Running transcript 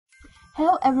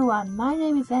Hello everyone, my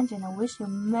name is Angie and I wish you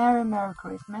Merry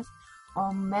Christmas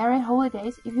or Merry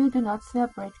Holidays if you do not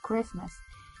celebrate Christmas.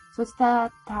 So it's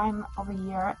that time of the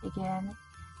year again,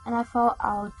 and I thought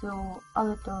I'll do a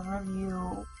little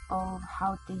review of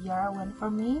how the year went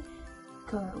for me,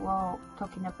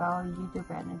 talking about YouTube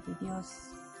and videos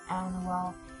and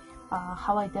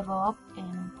how I developed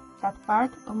in that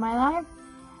part of my life,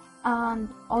 and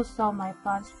also my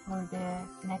plans for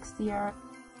the next year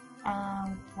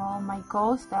and my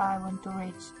goals that I want to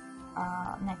reach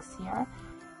next year.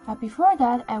 But before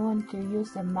that, I want to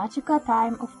use the magical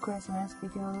time of Christmas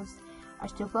because I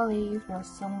still believe there's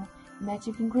some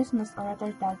magic in Christmas, or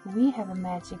rather that we have a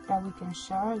magic that we can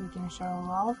share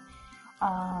love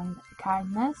and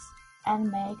kindness and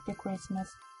make the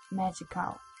Christmas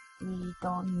magical. We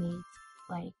don't need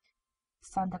like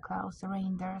Santa Claus,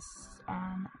 reindeers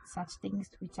and such things.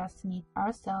 We just need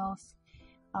ourselves,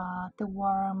 the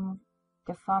warmth,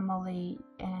 the family,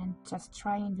 and just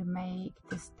trying to make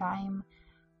this time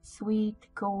sweet,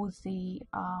 cozy,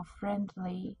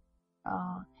 friendly,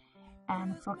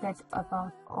 and forget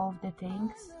about all the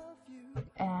things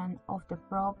and of the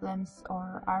problems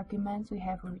or arguments we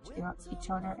have with each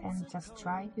other, and just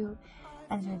try to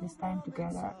enjoy this time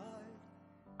together.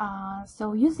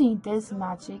 So using this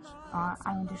magic, I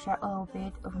want to share a little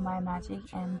bit of my magic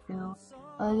and do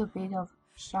a little bit of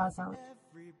shout out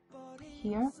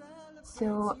here.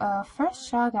 So first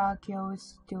shout out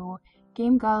goes to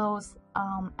Game Gallows.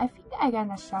 I think I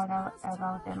gonna shout out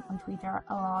about them on Twitter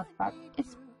a lot, but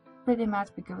it's pretty much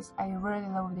because I really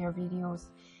love their videos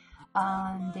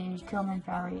and their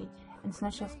commentary. It's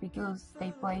not just because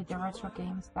they play the retro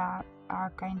games that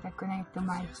are kinda connected to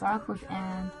my childhood,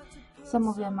 and some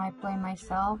of them I play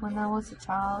myself when I was a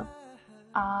child.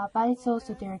 But it's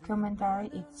also their commentary.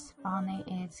 It's funny,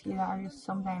 it's hilarious,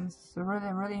 sometimes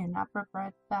really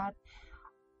inappropriate, but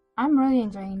I'm really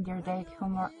enjoying their dark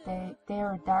humor.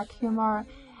 Their dark humor,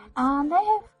 and they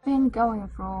have been going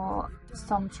through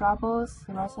some troubles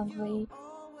recently,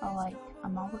 like a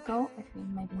month ago, I think,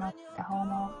 maybe not a whole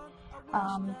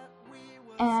month.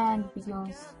 And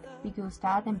because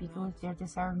that, and because they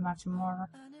deserve much more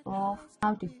love,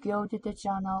 now to go to the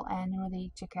channel and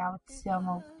really check out some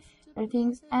of their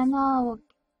things, and I'll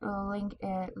link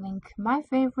my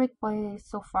favorite playlist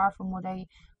so far from what I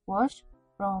watched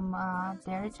from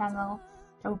their channel.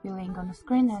 There will be a link on the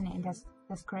screen and in the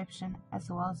description as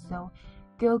well, so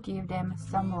go give them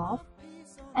some love.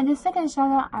 And the second shout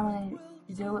out I want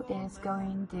to do is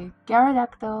going to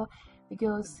Garedactyl,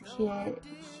 because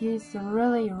he's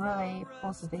really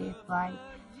positive. Like,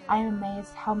 I'm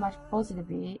amazed how much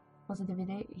positivity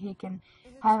he can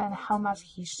have and how much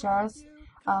he shares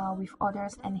with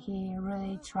others, and he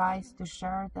really tries to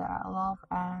share the love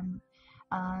and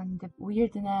the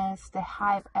weirdness, the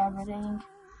hype, everything.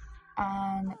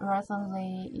 And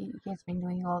recently he's been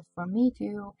doing a lot for me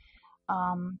too,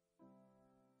 and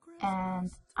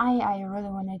I really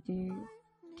wanted to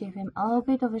give him a little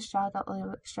bit of a shout out,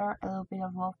 share a little bit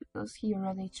of love, because he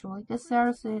really truly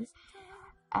deserves it.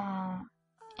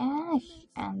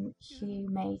 And he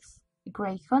makes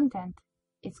great content.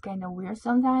 It's kind of weird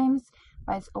sometimes,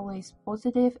 but it's always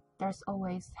positive. There's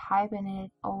always hype in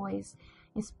it, always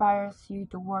inspires you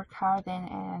to work hard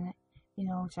and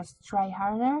just try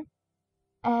harder.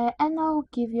 And I'll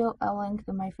give you a link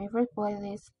to my favorite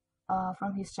playlist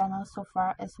from his channel so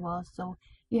far as well, so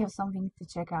you have something to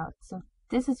check out. So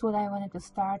this is what I wanted to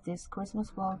start this Christmas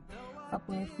vlog up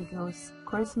with, because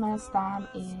Christmas time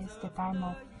is the time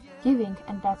of giving,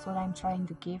 and that's what I'm trying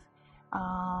to give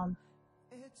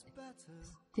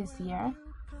this year.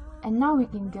 And now we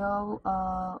can go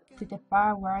to the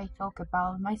part where I talk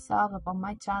about myself, about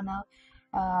my channel,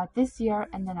 this year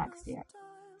and the next year.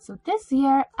 So this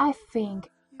year, I think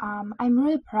I'm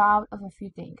really proud of a few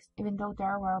things. Even though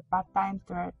there were bad times,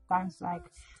 there are times like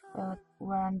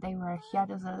when they were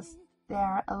hiatuses. There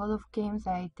are a lot of games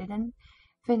I didn't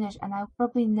finish, and I'll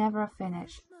probably never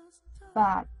finish.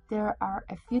 But there are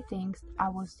a few things I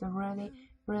was really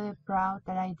proud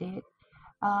that I did,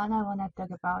 and I want to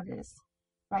talk about this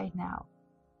right now.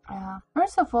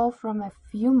 First of all, from a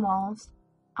few months,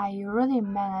 I really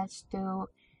managed to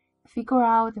figure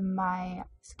out my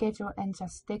schedule and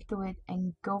just stick to it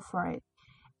and go for it.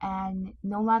 And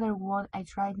no matter what, I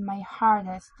tried my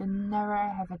hardest to never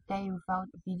have a day without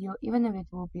a video, even if it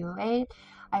will be late.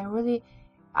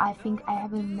 I think I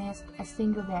haven't missed a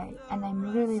single day, and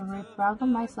I'm really proud of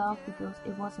myself, because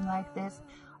it wasn't like this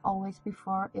always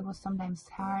before. It was sometimes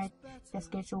hard, the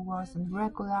schedule wasn't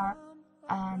regular,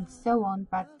 and so on,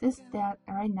 but that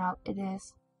right now it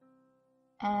is,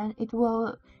 and it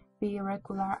will be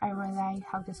regular. I really like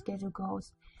how the schedule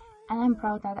goes, and I'm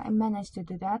proud that I managed to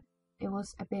do that. It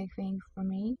was a big thing for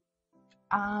me.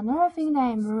 Another thing that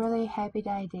I'm really happy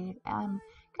that I did, I'm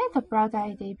kind of proud that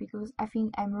I did because I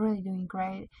think I'm really doing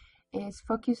great, is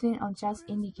focusing on just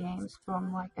indie games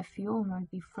from like a few,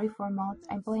 maybe 3-4 months.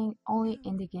 I'm playing only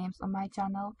indie games on my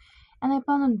channel, and I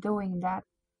plan on doing that,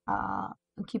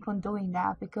 keep on doing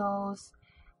that because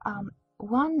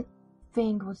one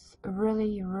thing was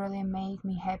really made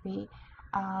me happy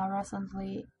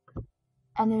recently,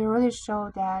 and it really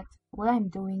showed that what I'm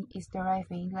doing is the right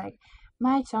thing. Like,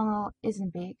 my channel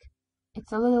isn't big.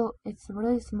 It's a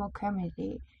really small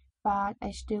community, but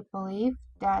I still believe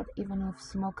that even with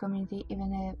small community,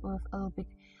 even with a little bit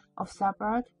of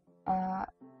support,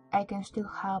 I can still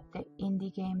help the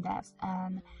indie game devs.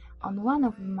 And on one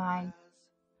of my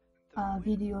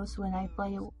videos when I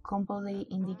play completely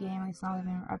indie game, it's not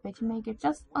even RPG Maker,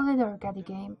 just a little arcade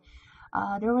game,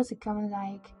 there was a comment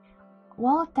like,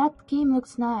 well, that game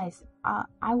looks nice.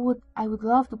 I would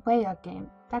love to play that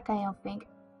game. That kind of thing.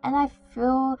 And I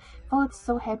felt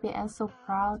so happy and so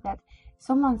proud that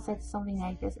someone said something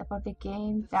like this about the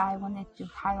game that I wanted to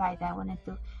highlight, that I wanted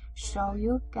to show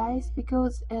you guys,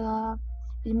 because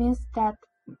it means that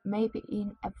maybe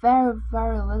in a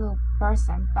very little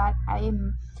percent, but I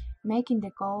am making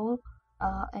the goal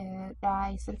that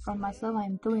I set for myself.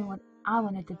 I'm doing what I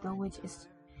wanted to do, which is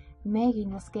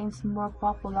making those games more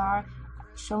popular,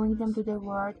 showing them to the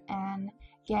world, and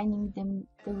gaining them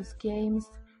those games,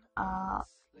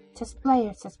 just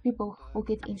players, just people who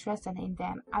get interested in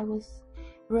them. I was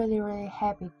really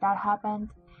happy that happened,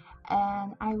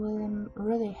 and I am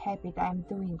really happy that I'm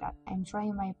doing that. I'm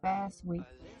trying my best with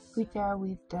Twitter,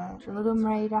 with the little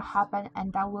Marie that happened,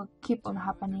 and that will keep on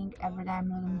happening every time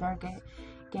little dark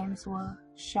games will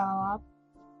show up.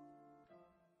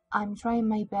 I'm trying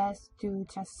my best to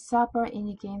just support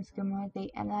indie games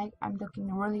community, and I'm talking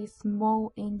really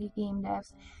small indie game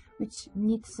devs which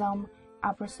need some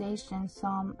appreciation,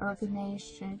 some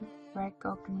recognition,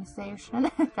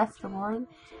 that's the word,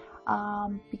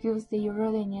 because they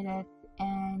really need it,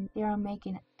 and they are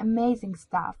making amazing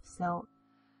stuff. So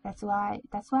that's why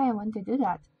I want to do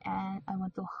that, and I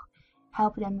want to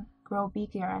help them grow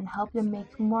bigger and help them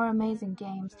make more amazing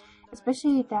games,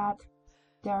 especially that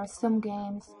there are some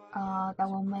games that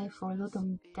were made for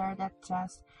Ludum there that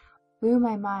just blew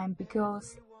my mind,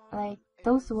 because like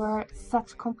those were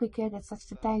such complicated, such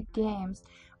tight games,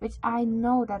 which I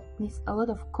know that needs a lot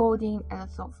of coding and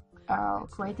lots of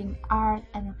creating art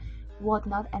and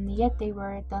whatnot, and yet they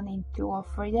were done in 2 or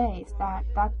 3 days.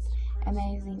 That's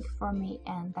amazing for me,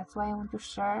 and that's why I want to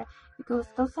share, because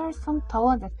those are some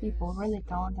talented people, really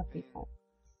talented people.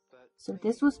 So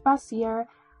this was past year.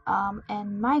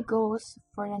 And my goals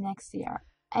for the next year,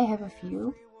 I have a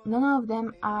few. None of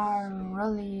them are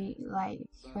really like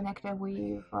connected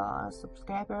with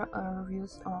subscriber or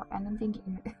reviews or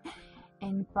anything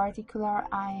in particular.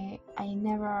 I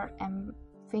never am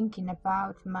thinking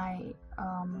about my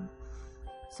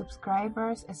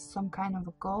subscribers as some kind of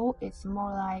a goal. It's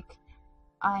more like,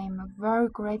 I'm very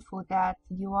grateful that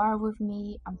you are with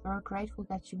me. I'm very grateful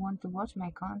that you want to watch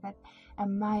my content,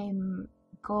 and my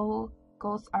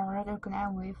goals are rather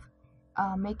connected with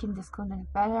making this content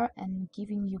better and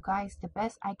giving you guys the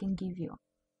best I can give you.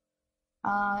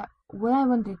 What I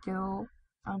want to do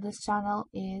on this channel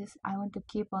is I want to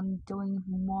keep on doing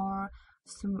more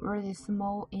really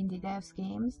small indie devs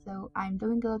games. So I'm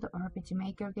doing a lot of RPG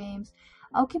Maker games.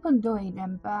 I'll keep on doing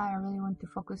them, but I really want to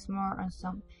focus more on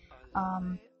some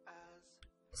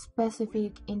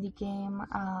specific indie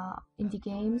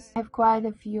games. I have quite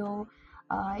a few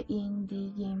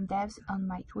indie game devs on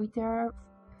my Twitter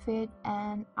feed,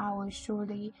 and I will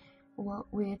surely will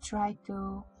try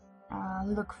to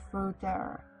look through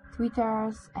their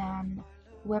Twitters and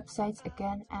websites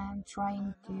again, and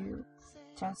trying to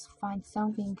just find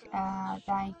something that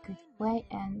I could play,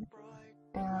 and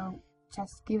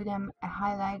just give them a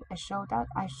highlight, a shout out.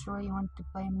 I surely want to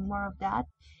play more of that,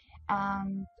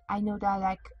 and I know that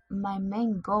like my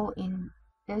main goal in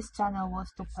this channel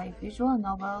was to play visual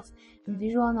novels, and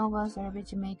visual novels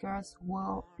RPG Makers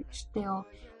will still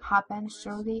happen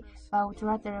surely, but I would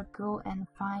rather go and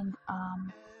find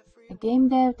a game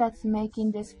dev that's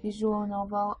making this visual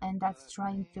novel and that's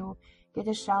trying to get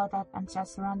a shout out and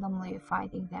just randomly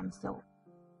finding them. So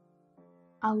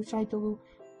I will try to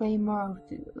play more of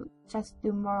just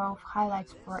do more of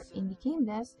highlights for indie game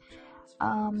devs.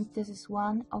 This is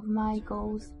one of my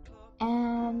goals,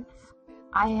 and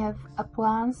I have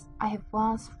plans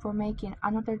for making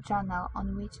another channel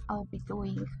on which I'll be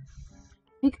doing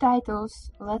big titles,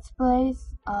 let's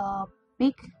plays,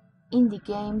 big indie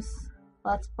games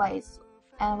let's plays.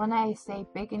 And when I say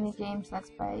big indie games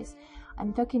let's plays,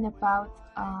 I'm talking about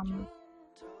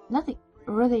not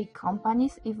really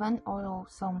companies even, although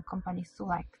some companies too,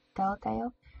 like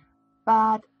Garedactyl,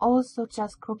 but also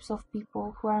just groups of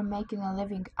people who are making a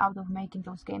living out of making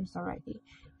those games already.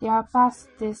 They are past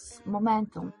this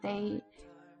momentum. They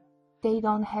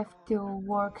don't have to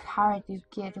work hard to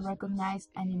get recognized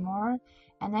anymore,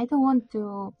 and I don't want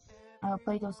to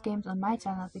play those games on my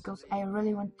channel because I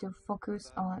really want to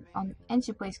focus on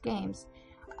AngiePlaysGames.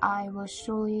 I will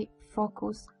surely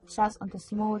focus just on the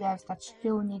small devs that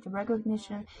still need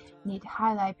recognition, need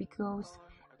highlight, because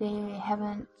they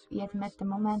haven't yet met the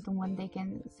momentum when they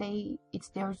can say it's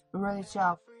their real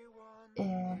job.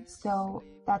 So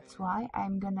that's why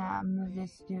I'm gonna move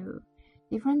this to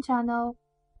different channel,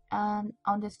 and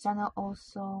on this channel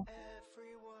also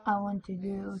I want to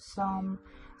do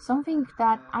something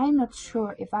that I'm not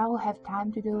sure if I will have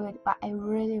time to do it, but I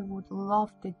really would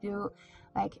love to do,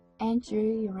 like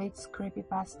Angie reads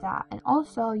creepypasta. And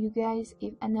also, you guys,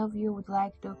 if any of you would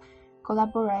like to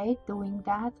collaborate doing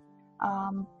that,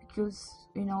 because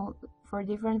you know, for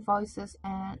different voices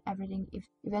and everything, if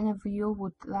any of you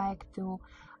would like to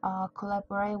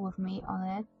collaborate with me on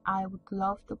it, I would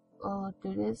love to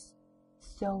do this.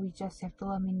 So you just have to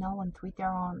let me know on Twitter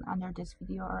or under this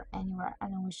video or anywhere,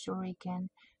 and I'm sure we can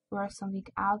work something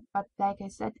out. But like I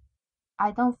said, I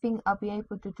don't think I'll be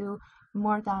able to do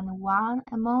more than one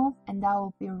a month, and that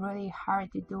will be really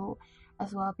hard to do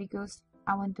as well, because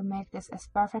I want to make this as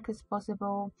perfect as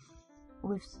possible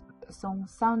with some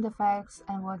sound effects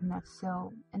and whatnot.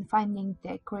 So, and finding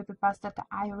the creepypasta that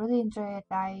I really enjoy it,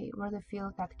 I really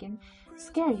feel that can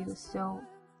scare you. So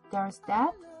there's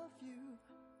that.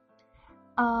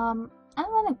 I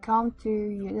want to come to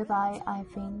YouTube. I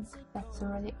think that's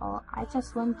really all. I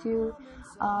just want to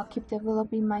keep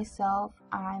developing myself.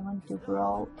 I want to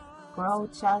grow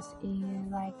just in,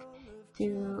 like,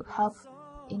 to help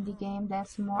in the game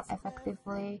that's more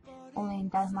effectively, only in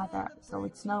that matter. So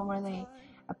it's not really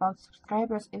about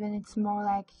subscribers, even it's more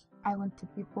like I want to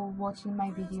people watching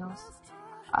my videos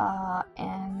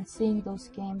and seeing those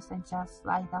games, and just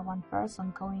like that one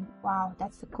person going, wow,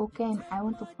 that's a cool game, I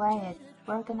want to play it,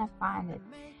 where can I find it?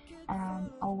 And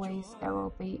always there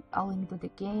will be a link to the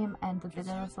game and to the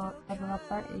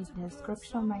developer in the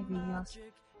description of my videos.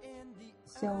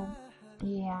 So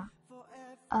yeah,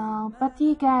 but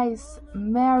you guys,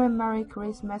 Merry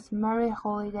Christmas, Merry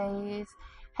Holidays,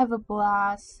 have a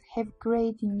blast, have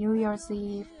great New Year's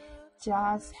Eve,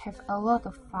 just have a lot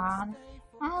of fun.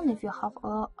 And if you have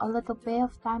a little bit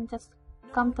of time, just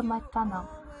come to my channel,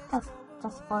 just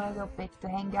for a little bit to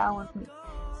hang out with me.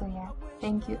 So yeah,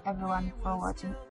 thank you everyone for watching.